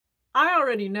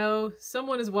already know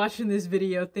someone is watching this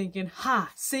video thinking,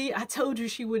 ha, see, I told you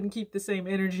she wouldn't keep the same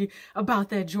energy about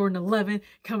that Jordan 11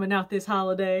 coming out this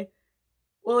holiday.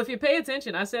 Well, if you pay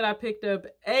attention, I said I picked up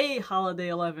a holiday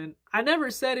 11. I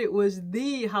never said it was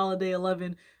the holiday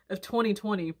 11 of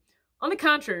 2020. On the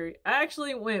contrary, I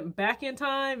actually went back in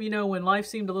time, you know, when life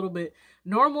seemed a little bit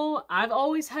normal. I've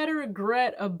always had a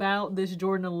regret about this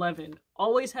Jordan 11.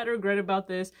 Always had a regret about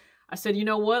this. I said, you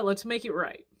know what? Let's make it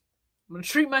right. I'm going to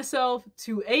treat myself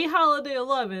to a holiday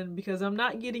 11 because I'm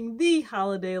not getting the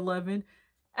holiday 11. And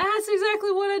that's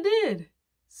exactly what I did.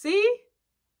 See?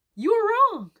 You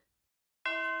were wrong.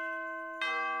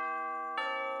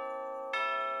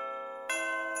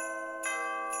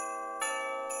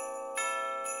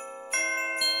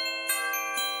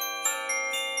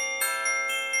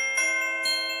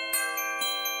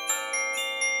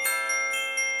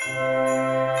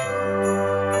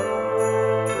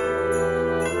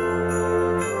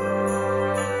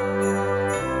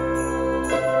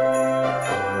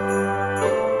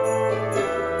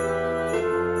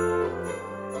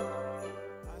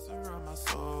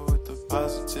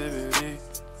 Positivity.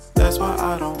 That's why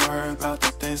I don't worry about the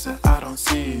things that I don't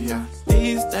see. Yeah.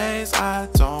 These days I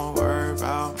don't worry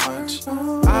about much.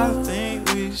 I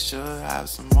think we should have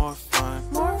some more fun.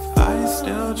 I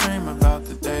still dream about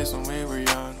the days when we were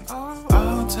young.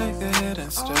 I'll take a hit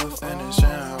and still finish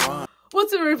in one.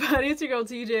 What's up, everybody? It's your girl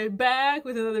TJ, back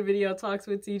with another video, Talks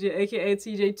with TJ, aka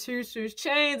TJ Two Shoes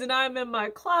Chains, and I'm in my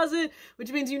closet,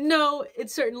 which means you know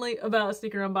it's certainly about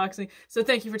sneaker unboxing. So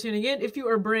thank you for tuning in. If you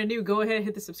are brand new, go ahead,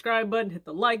 hit the subscribe button, hit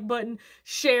the like button,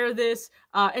 share this,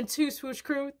 and to Swoosh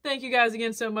Crew, thank you guys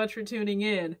again so much for tuning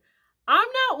in. I'm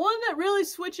not one that really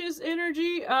switches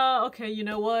energy. Okay, you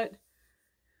know what?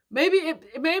 Maybe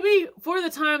for the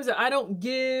times that I don't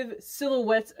give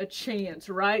silhouettes a chance,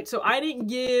 right? So I didn't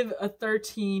give a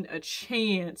 13 a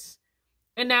chance,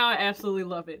 and now I absolutely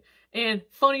love it. And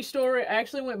funny story, I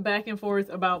actually went back and forth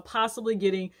about possibly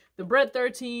getting the Brett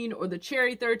 13 or the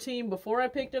Cherry 13 before I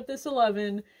picked up this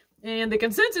 11. And the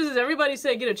consensus is everybody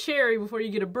said get a Cherry before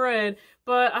you get a Bread.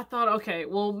 But I thought, okay,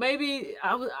 well, maybe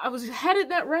I was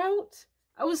headed that route.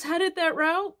 But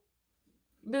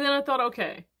then I thought,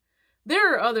 okay,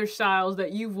 there are other styles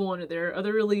that you've wanted. There are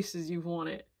other releases you've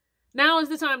wanted. Now is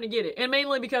the time to get it. And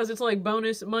mainly because it's like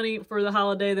bonus money for the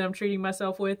holiday that I'm treating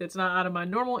myself with. It's not out of my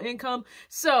normal income.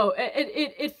 So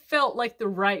it felt like the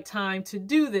right time to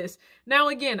do this. Now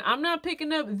again, I'm not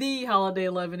picking up the holiday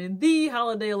 11. And the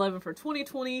holiday 11 for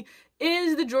 2020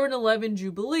 is the Jordan 11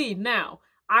 Jubilee. Now,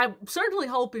 I certainly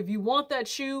hope if you want that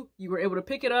shoe, you were able to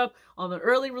pick it up on the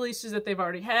early releases that they've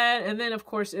already had. And then, of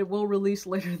course, it will release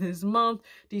later this month,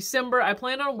 December. I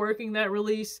plan on working that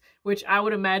release, which I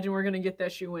would imagine we're going to get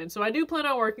that shoe in. So I do plan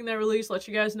on working that release, let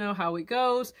you guys know how it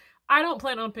goes. I don't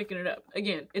plan on picking it up.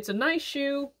 Again, it's a nice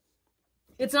shoe.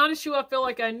 It's not a shoe I feel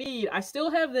like I need. I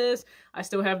still have this. I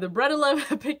still have the Brett 11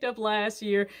 I picked up last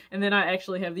year. And then I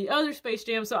actually have the other Space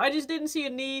Jam. So I just didn't see a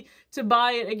need to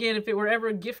buy it. Again, if it were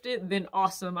ever gifted, then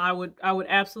awesome. I would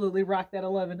absolutely rock that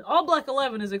 11. All black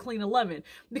 11 is a clean 11.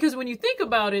 Because when you think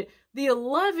about it, the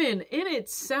 11 in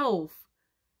itself,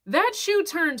 that shoe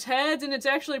turns heads and it's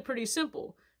actually pretty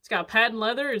simple. It's got patent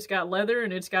leather, it's got leather,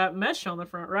 and it's got mesh on the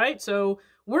front, right? So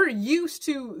we're used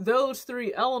to those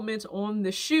three elements on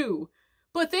the shoe.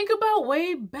 But think about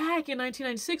way back in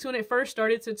 1996 when it first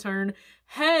started to turn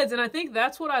heads. And I think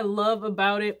that's what I love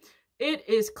about it. It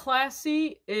is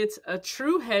classy. It's a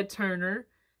true head turner.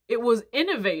 It was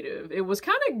innovative. It was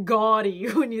kind of gaudy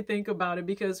when you think about it,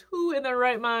 because who in their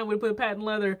right mind would put patent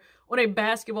leather on a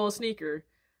basketball sneaker?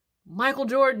 Michael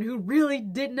Jordan, who really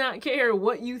did not care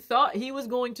what you thought he was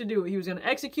going to do. He was going to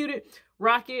execute it,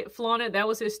 rock it, flaunt it. That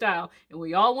was his style. And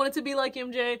we all wanted to be like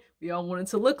MJ. We all wanted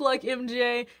to look like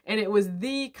MJ. And it was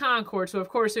the Concord. So, of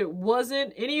course, it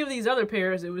wasn't any of these other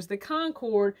pairs. It was the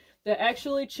Concord that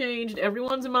actually changed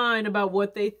everyone's mind about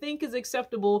what they think is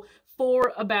acceptable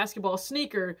for a basketball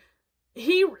sneaker.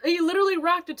 He literally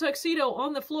rocked a tuxedo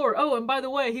on the floor. Oh, and by the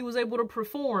way, he was able to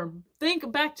perform.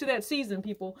 Think back to that season,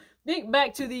 people. Think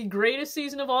back to the greatest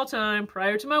season of all time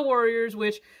prior to my Warriors,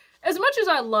 which, as much as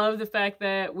I love the fact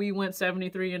that we went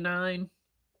 73-9,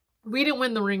 we didn't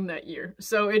win the ring that year.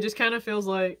 So it just kind of feels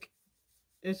like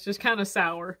it's just kind of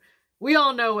sour. We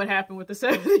all know what happened with the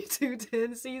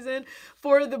 72-10 season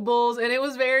for the Bulls, and it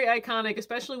was very iconic,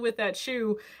 especially with that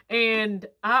shoe. And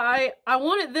I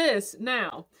wanted this.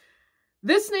 Now,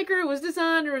 this sneaker was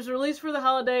designed or was released for the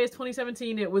holidays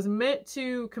 2017. It was meant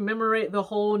to commemorate the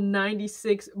whole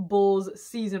 96 Bulls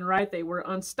season, right? They were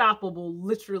unstoppable,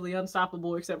 literally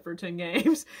unstoppable, except for 10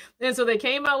 games. And so they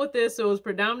came out with this. So it was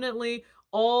predominantly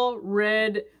all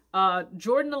red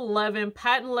Jordan 11,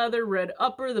 patent leather, red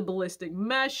upper. The ballistic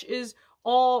mesh is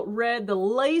all red. The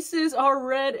laces are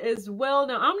red as well.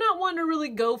 Now, I'm not one to really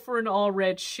go for an all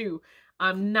red shoe.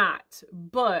 I'm not,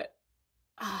 but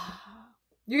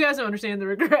you guys don't understand the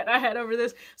regret I had over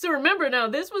this. So remember now,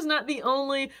 this was not the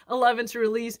only 11 to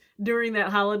release during that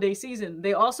holiday season.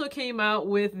 They also came out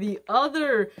with the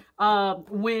other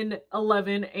Win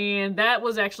 11, and that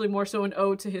was actually more so an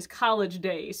ode to his college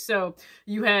days. So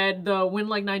you had the Win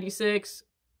Like 96,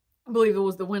 I believe it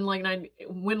was the Win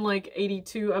Like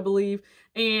 82, I believe.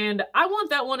 And I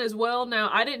want that one as well. Now,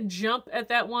 I didn't jump at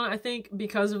that one, I think,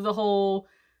 because of the whole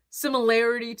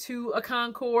similarity to a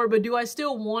Concord, but do I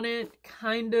still want it?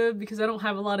 Kind of, because I don't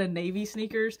have a lot of navy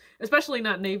sneakers, especially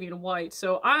not navy and white.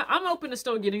 So I'm open to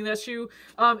still getting that shoe.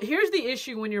 Here's the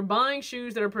issue when you're buying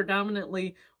shoes that are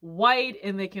predominantly white,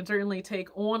 and they can certainly take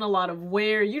on a lot of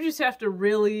wear. You just have to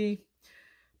really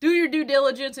do your due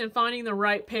diligence in finding the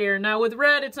right pair. Now with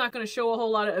red, it's not going to show a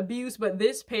whole lot of abuse, but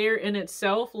this pair in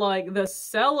itself, like the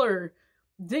seller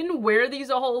didn't wear these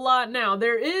a whole lot. Now,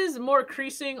 there is more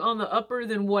creasing on the upper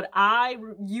than what I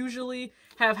usually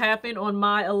have happen on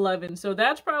my 11. So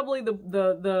that's probably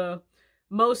the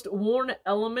most worn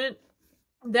element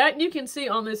that you can see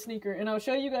on this sneaker. And I'll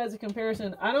show you guys a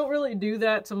comparison. I don't really do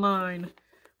that to mine.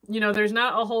 You know, there's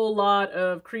not a whole lot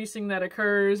of creasing that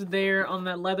occurs there on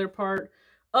that leather part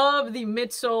of the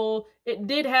midsole. It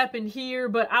did happen here,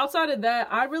 but outside of that,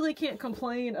 I really can't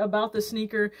complain about the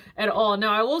sneaker at all.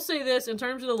 Now, I will say this, in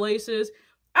terms of the laces,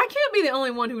 I can't be the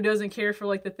only one who doesn't care for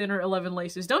like the thinner 11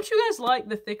 laces. Don't you guys like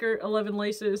the thicker 11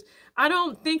 laces? I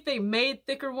don't think they made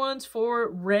thicker ones for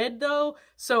red though,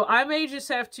 so I may just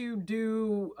have to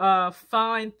do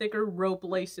fine thicker rope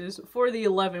laces for the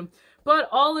 11. But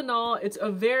all in all, it's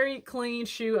a very clean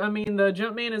shoe. I mean, the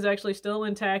Jumpman is actually still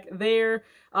intact there.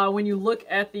 When you look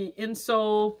at the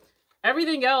insole,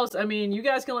 everything else, I mean, you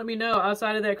guys can let me know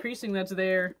outside of that creasing that's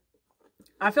there.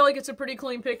 I feel like it's a pretty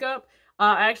clean pickup.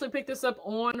 I actually picked this up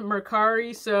on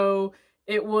Mercari, so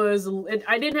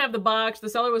I didn't have the box. The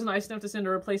seller was nice enough to send a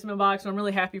replacement box, so I'm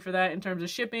really happy for that in terms of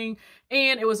shipping.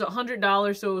 And it was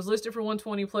 $100, so it was listed for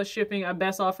 $120 plus shipping. I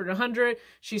best offered $100.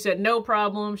 She said no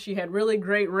problem. She had really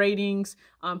great ratings,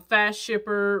 fast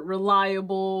shipper,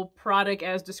 reliable, product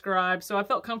as described. So I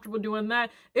felt comfortable doing that.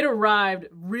 It arrived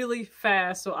really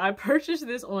fast, so I purchased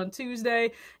this on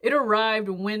Tuesday. It arrived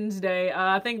Wednesday,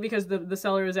 I think because the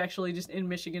seller is actually just in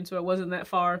Michigan, so it wasn't that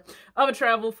far of a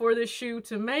travel for this shoe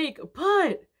to make.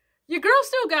 But your girl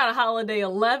still got a holiday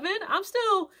 11. I'm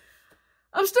still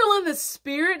in the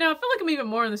spirit. Now, I feel like I'm even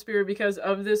more in the spirit because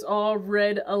of this all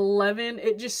red 11.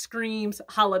 It just screams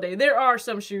holiday. There are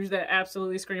some shoes that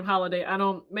absolutely scream holiday.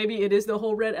 Maybe it is the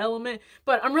whole red element,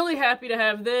 but I'm really happy to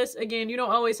have this. Again, you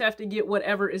don't always have to get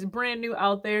whatever is brand new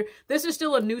out there. This is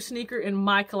still a new sneaker in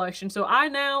my collection. So I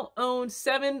now own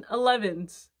 7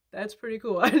 11s. That's pretty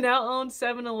cool. I now own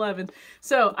 7 11s.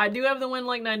 So I do have the Win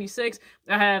Like 96.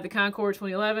 I have the Concord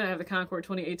 2011. I have the Concord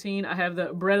 2018. I have the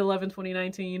Bread 11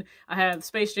 2019. I have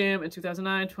Space Jam in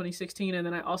 2009, 2016. And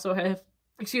then I also have,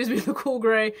 the Cool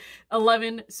Gray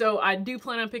 11. So I do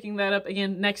plan on picking that up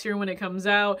again next year when it comes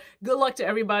out. Good luck to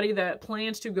everybody that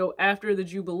plans to go after the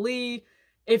Jubilee.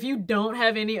 If you don't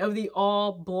have any of the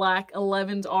all black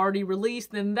 11s already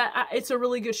released, then it's a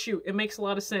really good shoe. It makes a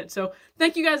lot of sense. So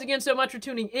thank you guys again so much for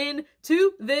tuning in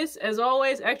to this. As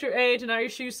always, extra age, not your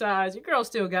shoe size. Your girl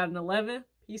still got an 11.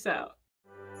 Peace out.